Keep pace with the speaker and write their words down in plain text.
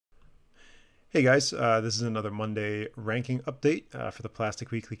Hey guys, this is another Monday ranking update for the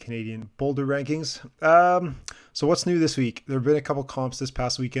Plastic Weekly Canadian Boulder rankings. So what's new this week? There have been a couple comps this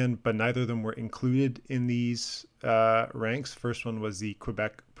past weekend, but neither of them were included in these ranks. First one was the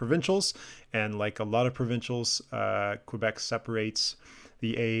Quebec provincials, and like a lot of provincials, Quebec separates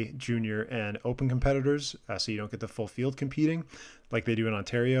the A, junior, and open competitors, so you don't get the full field competing like they do in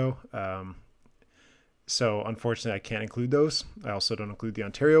Ontario. So unfortunately, I can't include those. I also don't include the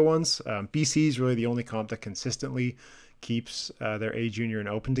Ontario ones. BC is really the only comp that consistently keeps their A, junior, and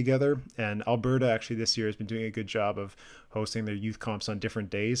open together. And Alberta actually this year has been doing a good job of hosting their youth comps on different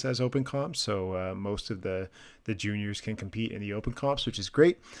days as open comps. So most of the juniors can compete in the open comps, which is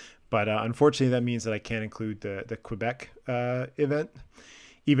great. But unfortunately, that means that I can't include the Quebec event,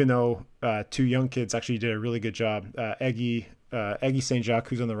 even though two young kids actually did a really good job. Eggy St. Jacques,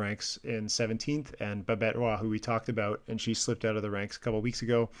 who's on the ranks in 17th, and Babette Roy, who we talked about, and she slipped out of the ranks a couple of weeks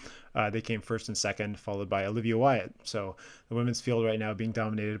ago. They came first and second, followed by Olivia Wyatt. So the women's field right now being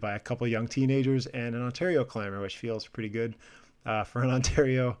dominated by a couple young teenagers and an Ontario climber, which feels pretty good for an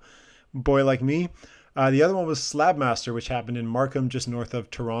Ontario boy like me. The other one was Slabmaster, which happened in Markham, just north of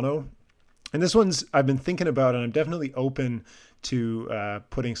Toronto. And this one's I've been thinking about, and I'm definitely open to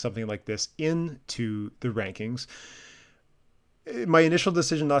putting something like this into the rankings. My initial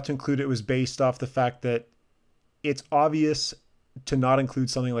decision not to include it was based off the fact that it's obvious to not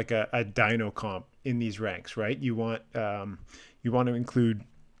include something like a dyno comp in these ranks, right? You want to include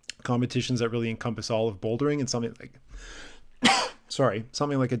competitions that really encompass all of bouldering, and something like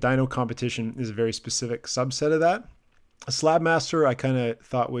something like a dyno competition is a very specific subset of that. A slab master I kind of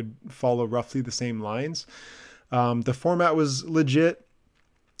thought would follow roughly the same lines. The format was legit.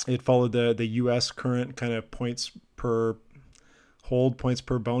 It followed the US current kind of points per hold, points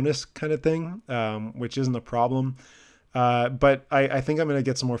per bonus kind of thing, which isn't a problem. But I think I'm going to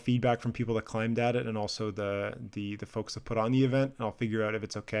get some more feedback from people that climbed at it, and also the folks that put on the event, and I'll figure out if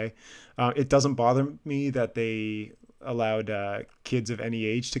it's okay. It doesn't bother me that they allowed kids of any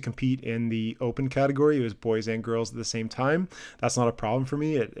age to compete in the open category. It was boys and girls at the same time. That's not a problem for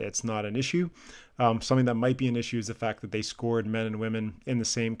me. It's not an issue. Something that might be an issue is the fact that they scored men and women in the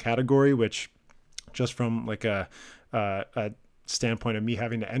same category, which just from like a standpoint of me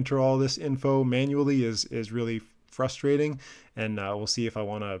having to enter all this info manually is really frustrating. And we'll see if I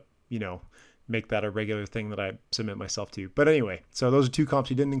want to, make that a regular thing that I submit myself to. But anyway, so those are two comps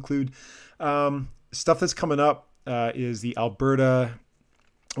you didn't include. Stuff that's coming up is the Alberta.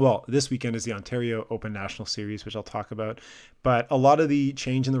 Well, this weekend is the Ontario Open National Series, which I'll talk about. But a lot of the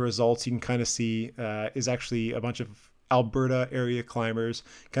change in the results you can kind of see is actually a bunch of Alberta area climbers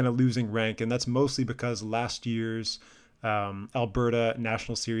kind of losing rank. And that's mostly because last year's Alberta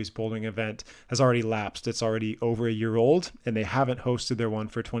National Series bouldering event has already lapsed. It's already over a year old, and they haven't hosted their one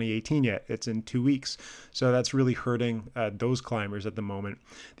for 2018 yet. It's in 2 weeks. So that's really hurting those climbers at the moment.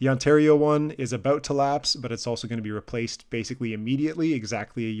 The Ontario one is about to lapse, but it's also going to be replaced basically immediately,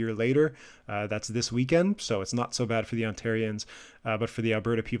 exactly a year later. That's this weekend, so it's not so bad for the Ontarians, but for the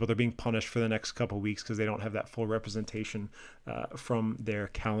Alberta people, they're being punished for the next couple of weeks because they don't have that full representation from their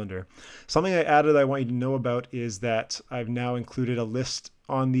calendar. Something I added I want you to know about is that I've now included a list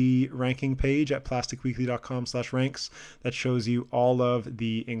on the ranking page at plasticweekly.com/ranks that shows you all of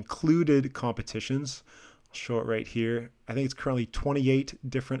the included competitions. I'll show it right here. I think it's currently 28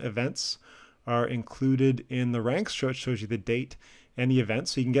 different events are included in the ranks. So it shows you the date and the event,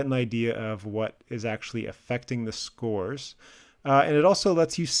 so you can get an idea of what is actually affecting the scores. And it also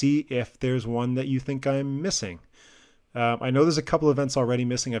lets you see if there's one that you think I'm missing. I know there's a couple events already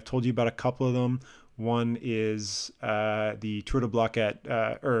missing. I've told you about a couple of them. One is the Tour de Bloc the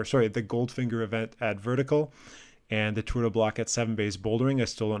Goldfinger event at Vertical, and the Tour de Bloc at Seven Bays Bouldering. I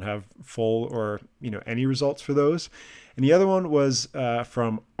still don't have full or any results for those. And the other one was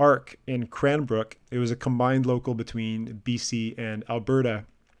from ARC in Cranbrook. It was a combined local between BC and Alberta.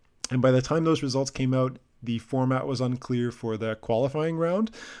 And by the time those results came out, the format was unclear for the qualifying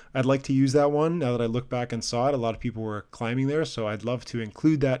round. I'd like to use that one now that I look back and saw it. A lot of people were climbing there, so I'd love to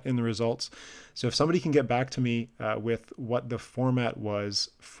include that in the results. So if somebody can get back to me with what the format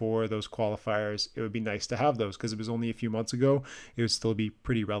was for those qualifiers, it would be nice to have those, because it was only a few months ago. It would still be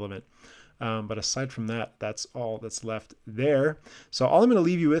pretty relevant. But aside from that, that's all that's left there. So all I'm going to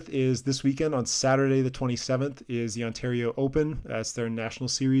leave you with is this weekend on Saturday the 27th is the Ontario Open. That's their National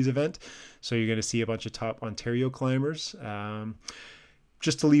Series event. So you're going to see a bunch of top Ontario climbers.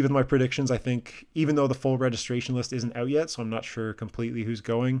 Just to leave with my predictions, I think, even though the full registration list isn't out yet, so I'm not sure completely who's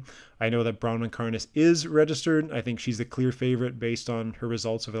going, I know that Bronwyn Carness is registered. I think she's the clear favorite based on her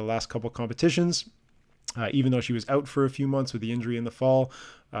results over the last couple competitions. Even though she was out for a few months with the injury in the fall,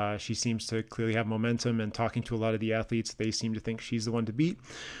 she seems to clearly have momentum, and talking to a lot of the athletes, they seem to think she's the one to beat.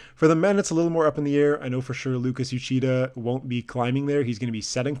 For the men, it's a little more up in the air. I know for sure Lucas Uchida won't be climbing there. He's going to be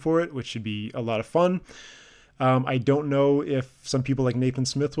setting for it, which should be a lot of fun. I don't know if some people like Nathan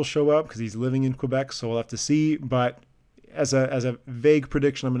Smith will show up because he's living in Quebec, so we'll have to see. But as a vague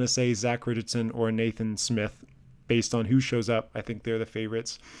prediction, I'm going to say Zach Richardson or Nathan Smith based on who shows up. I think they're the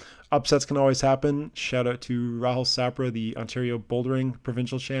favorites. Upsets can always happen. Shout out to Rahul Sapra, the Ontario bouldering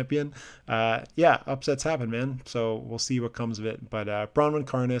provincial champion. Yeah, upsets happen, man. So we'll see what comes of it. But Bronwyn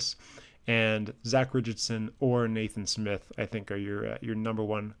Karnas and Zach Richardson or Nathan Smith, I think, are your number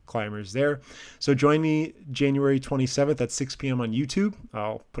one climbers there. So join me January 27th at 6 p.m. on YouTube.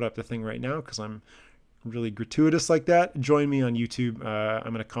 I'll put up the thing right now because I'm really gratuitous like that. Join me on YouTube.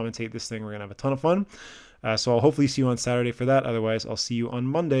 I'm going to commentate this thing. We're going to have a ton of fun. So I'll hopefully see you on Saturday for that. Otherwise, I'll see you on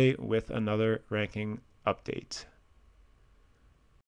Monday with another ranking update.